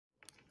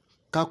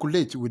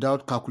Calculate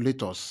without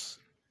calculators.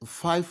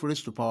 5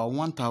 raised to power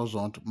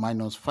 1000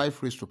 minus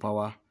 5 raised to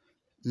power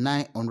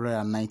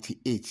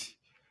 998.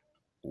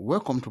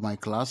 Welcome to my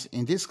class.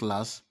 In this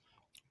class,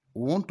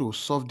 we want to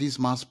solve this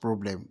math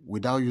problem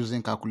without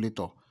using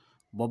calculator.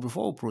 But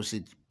before we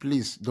proceed,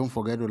 please don't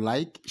forget to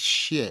like,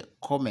 share,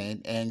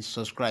 comment, and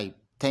subscribe.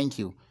 Thank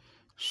you.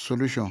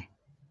 Solution.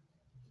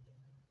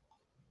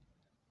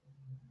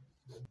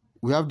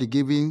 We have the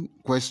given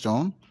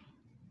question.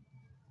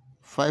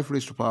 5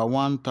 raised to power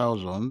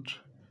 1000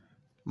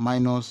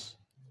 minus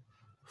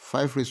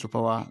 5 raised to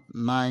power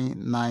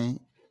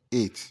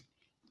 998.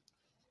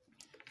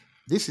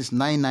 This is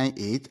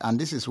 998 and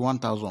this is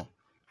 1000.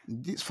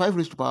 This 5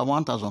 raised to power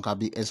 1000 can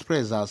be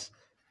expressed as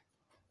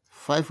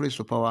 5 raised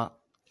to power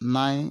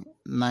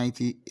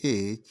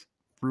 998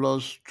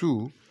 plus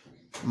 2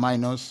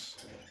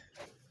 minus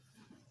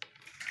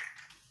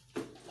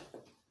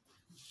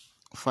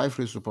 5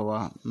 raised to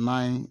power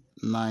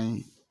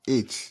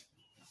 998.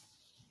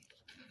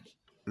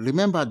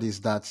 Remember this,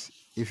 that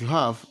if you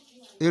have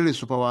a raised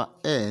to power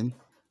n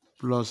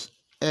plus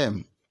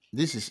m,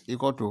 this is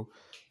equal to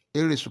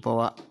a raised to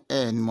power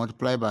n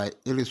multiplied by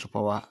a raised to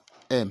power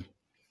m.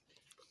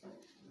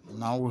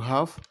 Now we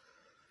have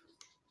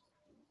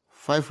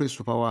 5 raised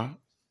to power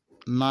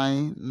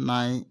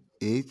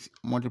 998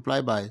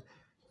 multiplied by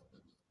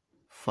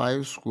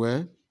 5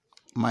 squared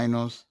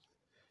minus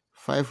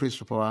 5 raised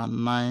to power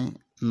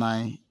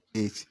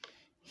 998.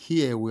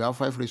 Here we have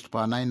 5 raised to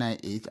power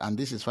 998 and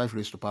this is 5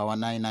 raised to power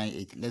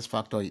 998. Let's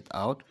factor it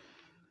out.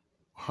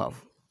 We have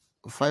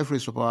 5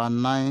 raised to power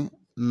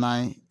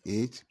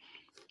 998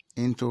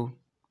 into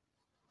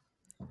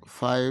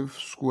 5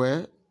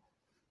 squared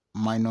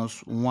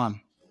minus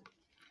 1.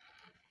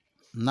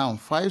 Now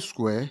 5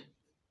 squared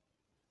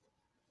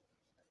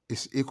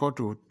is equal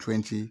to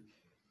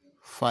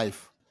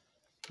 25.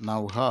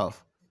 Now we have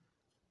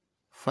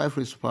 5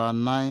 raised to power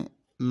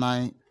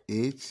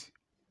 998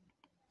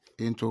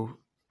 into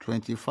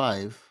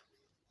 25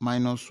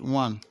 minus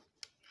 1.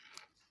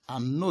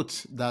 And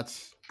note that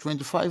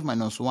 25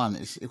 minus 1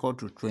 is equal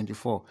to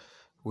 24.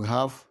 We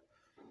have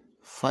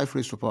 5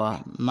 raised to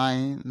power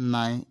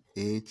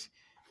 998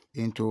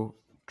 into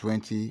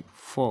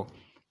 24.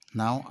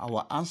 Now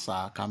our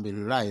answer can be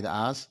rewritten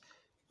as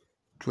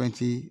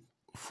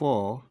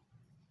 24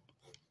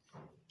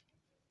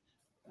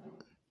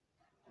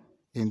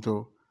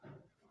 into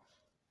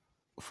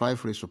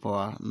 5 raised to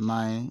power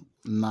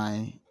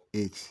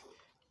 998.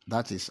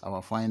 That is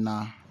our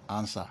final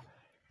answer.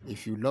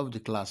 If you love the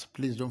class,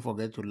 please don't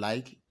forget to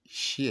like,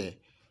 share,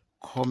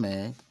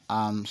 comment,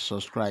 and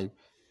subscribe.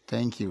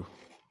 Thank you.